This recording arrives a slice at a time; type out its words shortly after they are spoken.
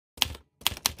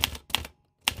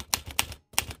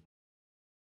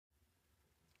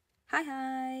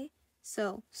Hi!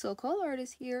 So-called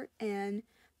artist here, and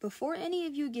before any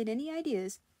of you get any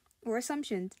ideas or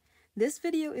assumptions, this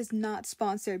video is not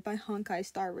sponsored by Honkai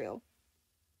Star Rail.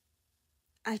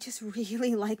 I just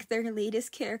really like their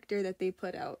latest character that they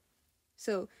put out.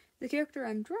 So, the character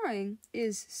I'm drawing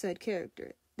is said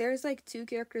character. There's like 2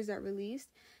 characters that released,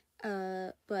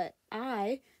 but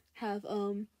I have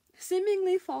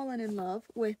seemingly fallen in love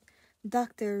with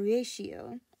Dr.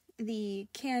 Ratio, the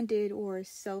candid or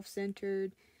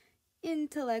self-centered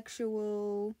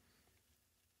intellectual.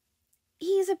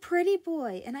 He's a pretty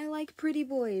boy, and I like pretty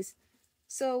boys.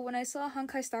 So when I saw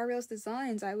Honkai Star Rail's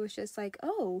designs, I was just like,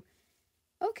 oh,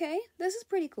 okay, this is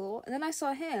pretty cool. And then I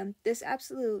saw him, this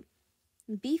absolute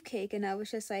beefcake, and I was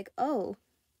just like, oh,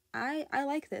 I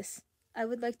like this. I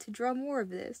would like to draw more of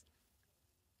this.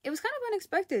 It was kind of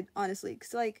unexpected, honestly,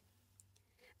 because, like,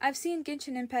 I've seen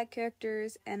Genshin Impact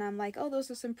characters, and I'm like, oh,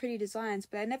 those are some pretty designs,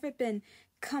 but I've never been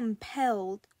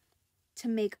compelled to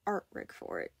make artwork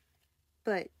for it.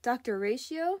 But Dr.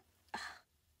 Ratio,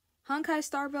 Honkai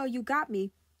Star Rail, you got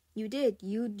me. You did.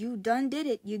 You done did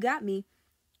it. You got me.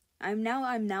 I'm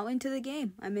now into the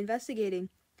game. I'm investigating.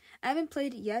 I haven't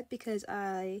played it yet because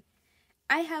I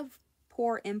have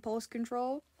poor impulse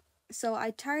control. So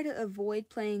I try to avoid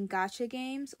playing gacha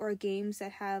games or games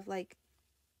that have like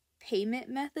payment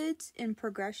methods in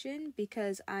progression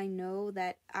because I know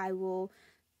that I will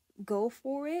go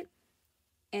for it.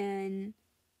 And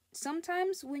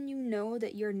sometimes when you know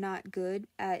that you're not good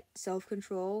at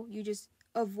self-control, you just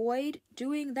avoid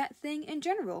doing that thing in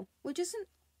general, which isn't,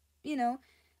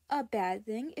 a bad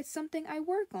thing. It's something I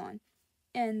work on.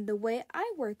 And the way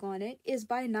I work on it is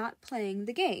by not playing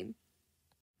the game.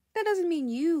 That doesn't mean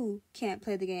you can't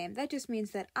play the game. That just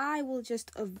means that I will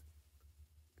just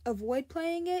avoid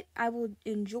playing it. I will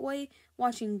enjoy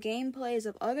watching gameplays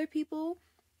of other people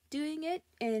doing it,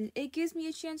 and it gives me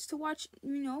a chance to watch,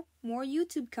 more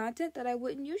YouTube content that I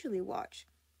wouldn't usually watch.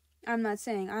 I'm not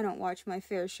saying I don't watch my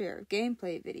fair share of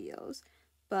gameplay videos,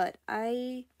 but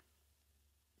I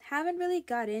haven't really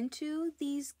got into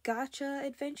these gacha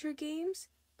adventure games,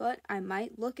 but I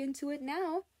might look into it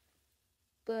now.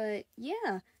 But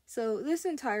yeah, so this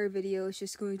entire video is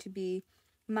just going to be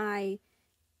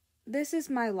this is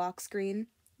my lock screen,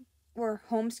 or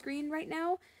home screen right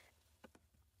now,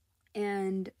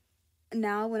 and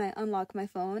now when I unlock my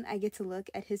phone, I get to look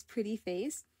at his pretty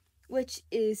face, which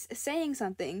is saying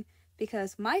something,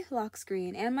 because my lock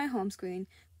screen and my home screen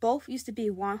both used to be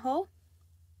Wanho,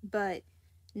 but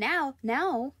now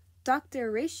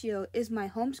Dr. Ratio is my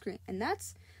home screen, and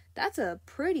that's a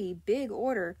pretty big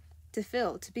order to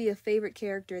fill, to be a favorite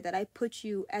character that I put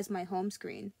you as my home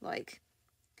screen. Like,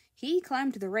 he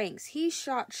climbed the ranks. He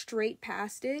shot straight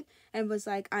past it and was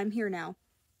like, I'm here now.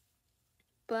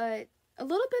 But a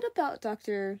little bit about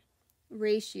Dr.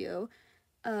 Ratio.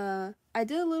 I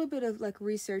did a little bit of like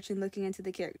research and looking into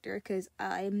the character because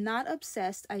I'm not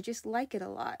obsessed. I just like it a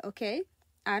lot, okay?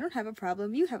 I don't have a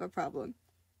problem. You have a problem.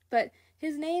 But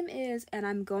his name is, and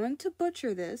I'm going to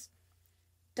butcher this,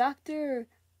 Dr.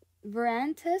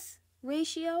 Varantis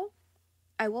Ratio.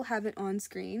 I will have it on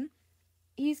screen.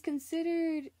 He's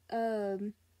considered a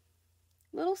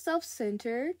little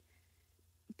self-centered,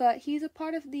 but he's a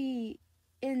part of the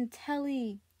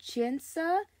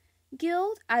Intelligentsia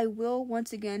Guild. I will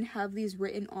once again have these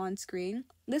written on screen.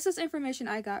 This is information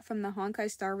I got from the Honkai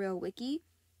Star Rail wiki.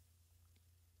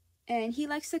 And he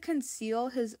likes to conceal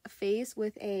his face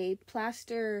with a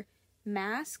plaster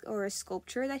mask or a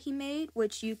sculpture that he made,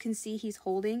 which you can see he's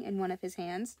holding in one of his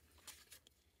hands.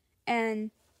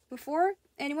 And before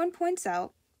anyone points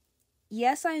out,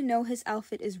 yes, I know his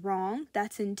outfit is wrong.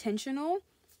 That's intentional.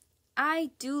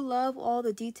 I do love all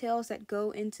the details that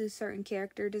go into certain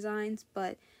character designs,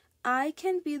 but I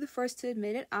can be the first to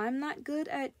admit it. I'm not good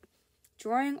at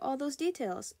drawing all those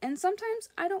details, and sometimes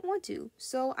I don't want to.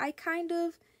 So I kind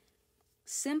of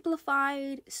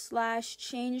simplified /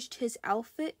 changed his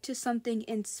outfit to something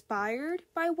inspired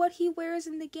by what he wears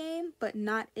in the game, but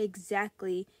not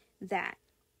exactly that.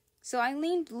 So I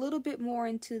leaned a little bit more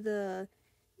into the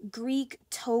Greek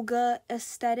toga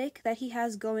aesthetic that he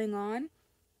has going on.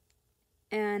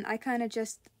 And I kind of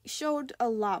just showed a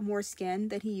lot more skin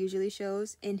than he usually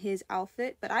shows in his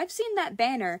outfit. But I've seen that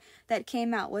banner that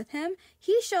came out with him.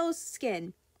 He shows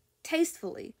skin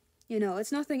tastefully.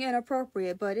 It's nothing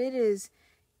inappropriate, but it is,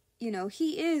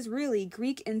 he is really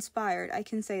Greek inspired. I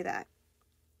can say that.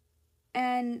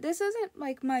 And this isn't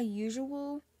like my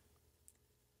usual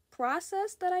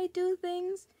process that I do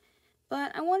things,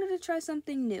 but I wanted to try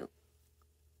something new.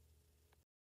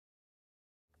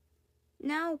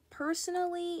 Now,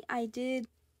 personally, I did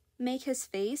make his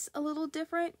face a little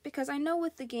different, because I know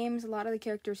with the games a lot of the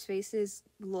characters' faces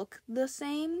look the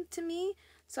same to me,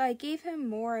 so I gave him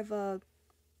more of a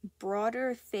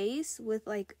broader face with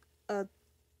like a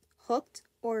hooked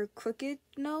or crooked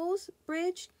nose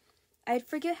bridge. I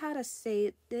forget how to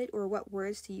say it or what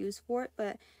words to use for it,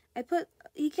 but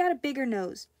he got a bigger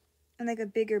nose and like a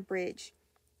bigger bridge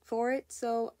for it,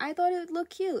 so I thought it would look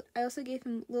cute. I also gave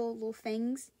him little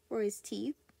fangs for his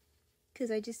teeth,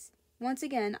 because once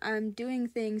again, I'm doing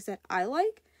things that I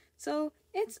like, so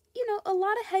it's, a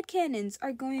lot of headcanons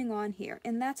are going on here,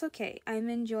 and that's okay. I'm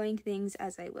enjoying things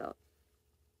as I will.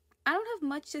 I don't have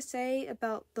much to say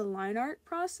about the line art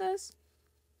process.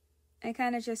 I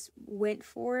kind of just went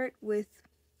for it with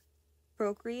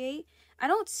Procreate. I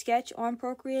don't sketch on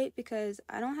Procreate because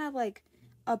I don't have like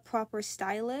a proper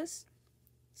stylus,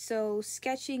 so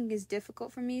sketching is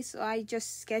difficult for me, so I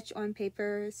just sketch on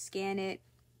paper, scan it,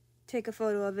 take a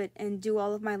photo of it, and do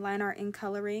all of my line art and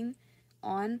coloring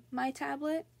on my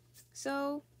tablet.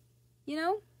 So,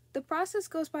 the process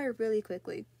goes by really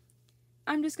quickly.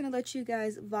 I'm just going to let you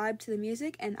guys vibe to the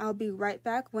music, and I'll be right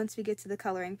back once we get to the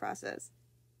coloring process.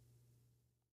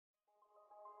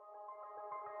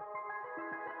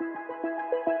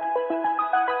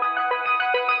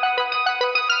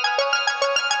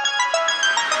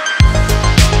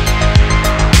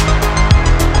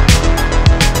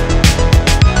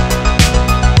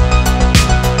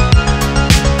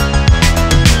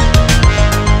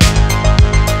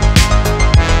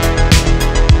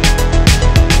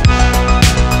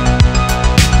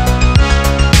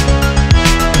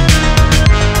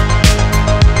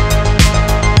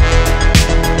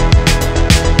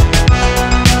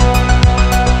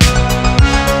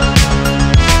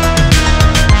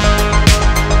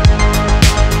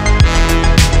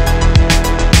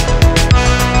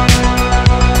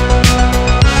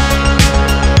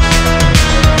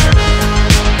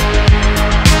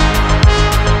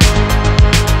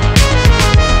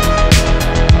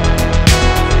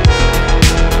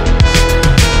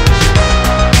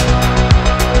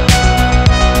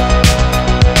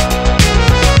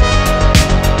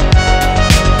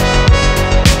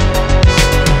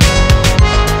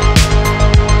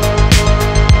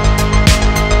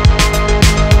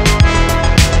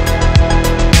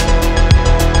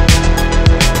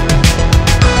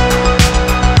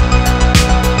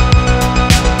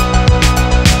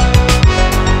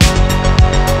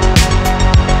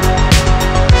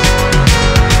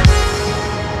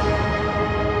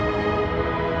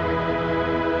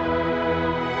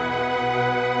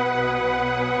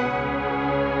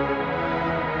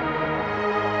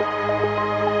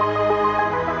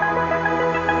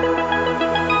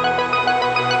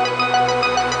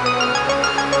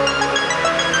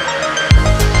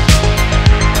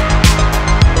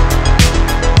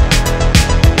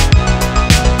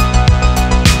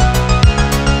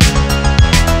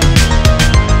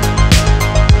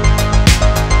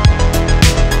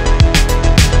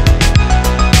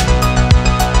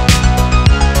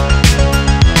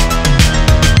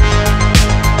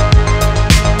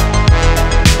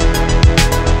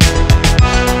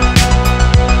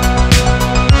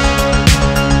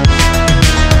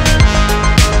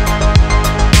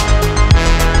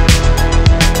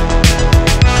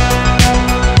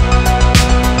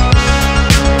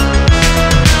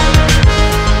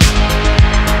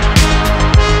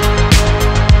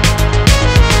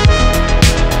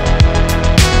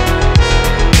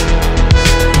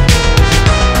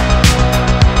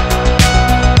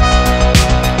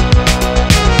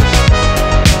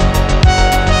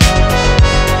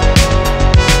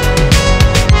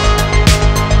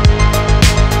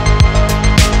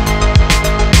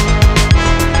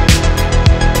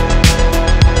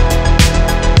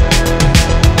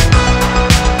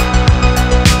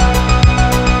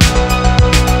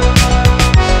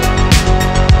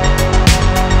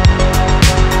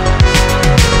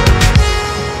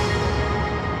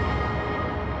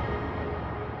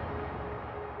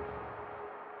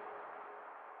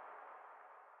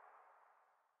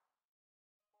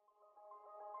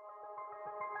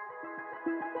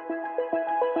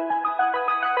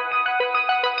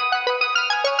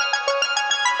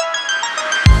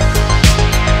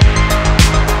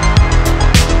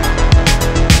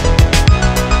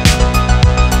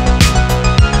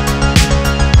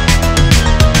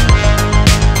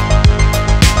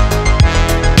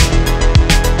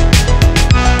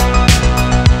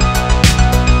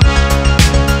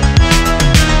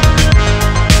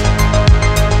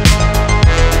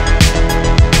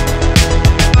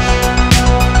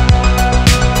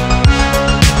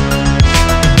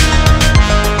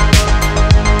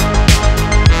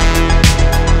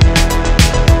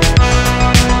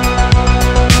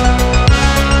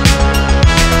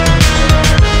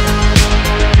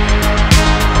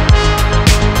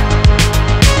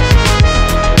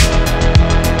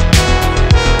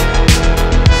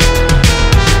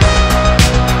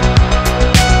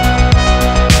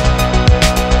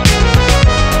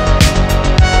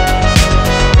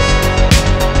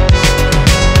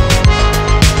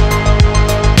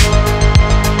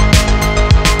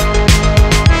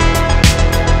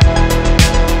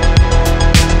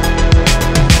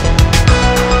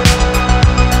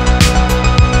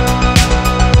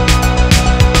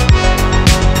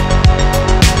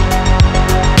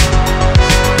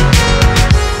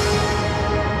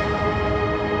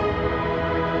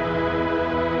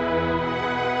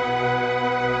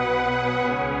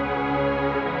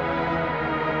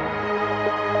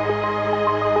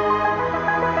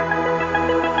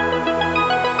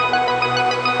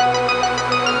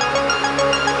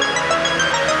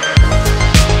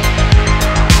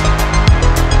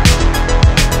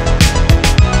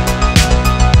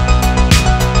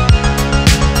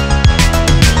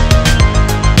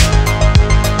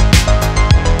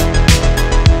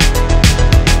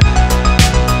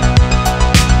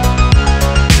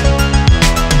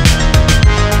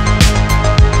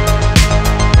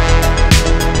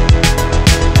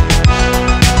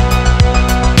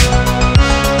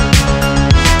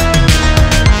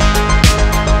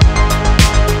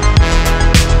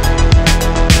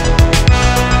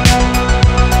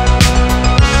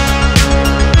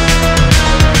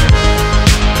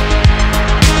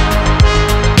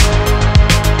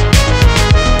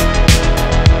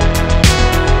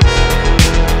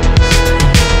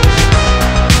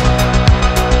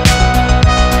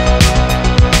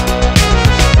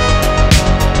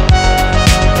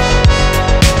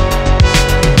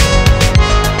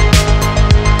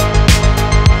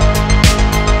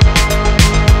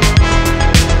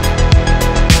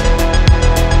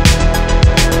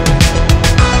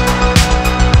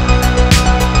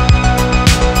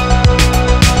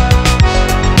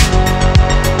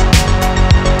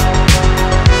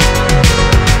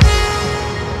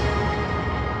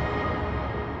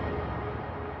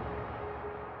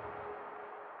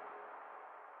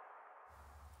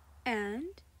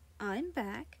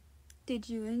 welcome back. Did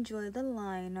you enjoy the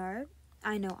line art?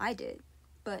 I know I did,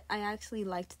 but I actually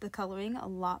liked the coloring a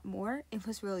lot more. It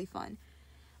was really fun.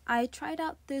 I tried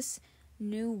out this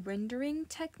new rendering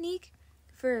technique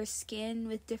for skin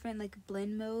with different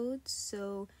blend modes,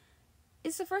 so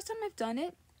it's the first time I've done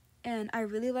it, and I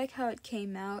really like how it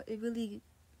came out. It really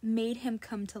made him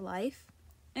come to life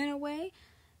in a way.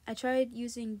 I tried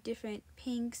using different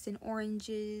pinks and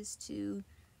oranges to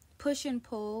push and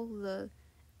pull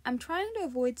I'm trying to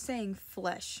avoid saying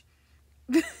flesh.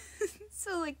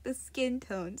 So the skin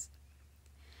tones.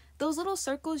 Those little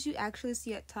circles you actually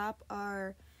see at top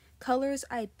are colors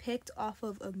I picked off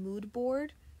of a mood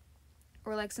board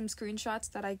or some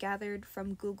screenshots that I gathered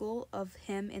from Google of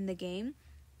him in the game.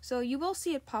 So you will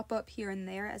see it pop up here and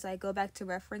there as I go back to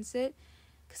reference it,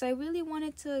 because I really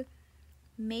wanted to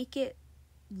make it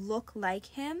look like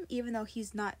him even though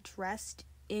he's not dressed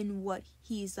in what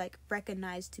he's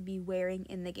recognized to be wearing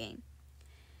in the game.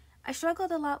 I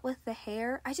struggled a lot with the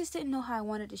hair. I just didn't know how I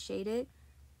wanted to shade it.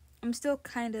 I'm still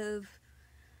kind of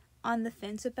on the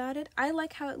fence about it. I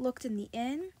like how it looked in the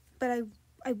end, but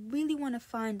I really want to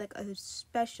find a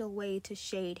special way to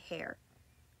shade hair.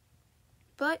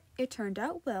 But it turned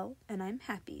out well, and I'm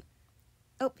happy.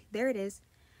 Oh, there it is.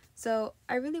 So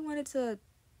I really wanted to,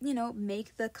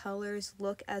 make the colors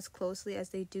look as closely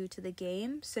as they do to the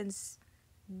game, since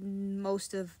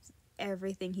most of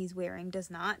everything he's wearing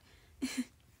does not.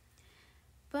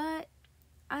 But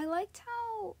I liked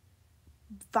how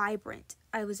vibrant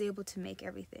I was able to make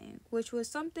everything, which was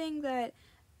something that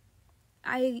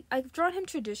I've drawn him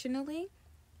traditionally,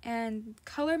 and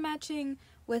color matching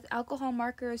with alcohol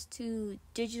markers to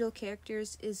digital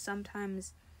characters is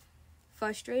sometimes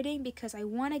frustrating because I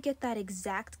want to get that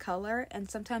exact color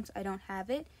and sometimes I don't have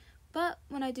it. But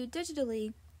when I do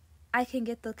digitally, I can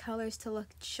get the colors to look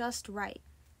just right.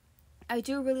 I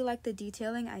do really like the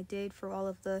detailing I did for all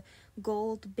of the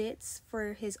gold bits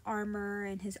for his armor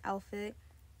and his outfit.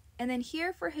 And then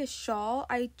here for his shawl,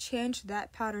 I changed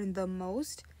that pattern the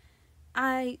most.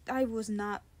 I was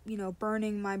not,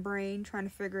 burning my brain trying to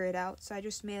figure it out, so I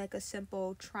just made a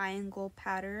simple triangle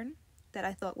pattern that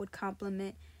I thought would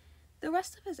complement the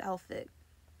rest of his outfit.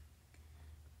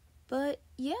 But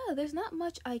yeah, there's not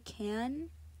much I can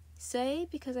say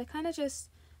because I kind of just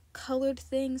colored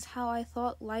things how I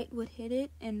thought light would hit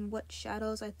it and what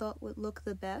shadows I thought would look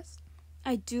the best.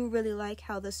 I do really like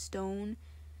how the stone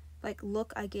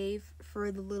look I gave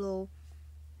for the little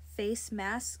face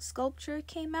mask sculpture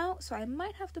came out, so I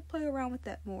might have to play around with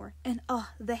that more. And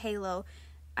the halo.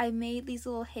 I made these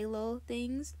little halo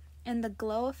things and the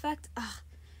glow effect.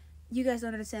 You guys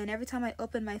don't understand. Every time I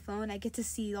open my phone, I get to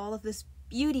see all of this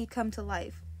beauty come to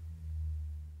life.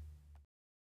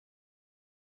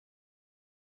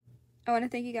 I want to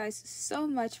thank you guys so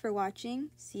much for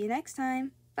watching. See you next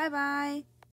time. Bye bye.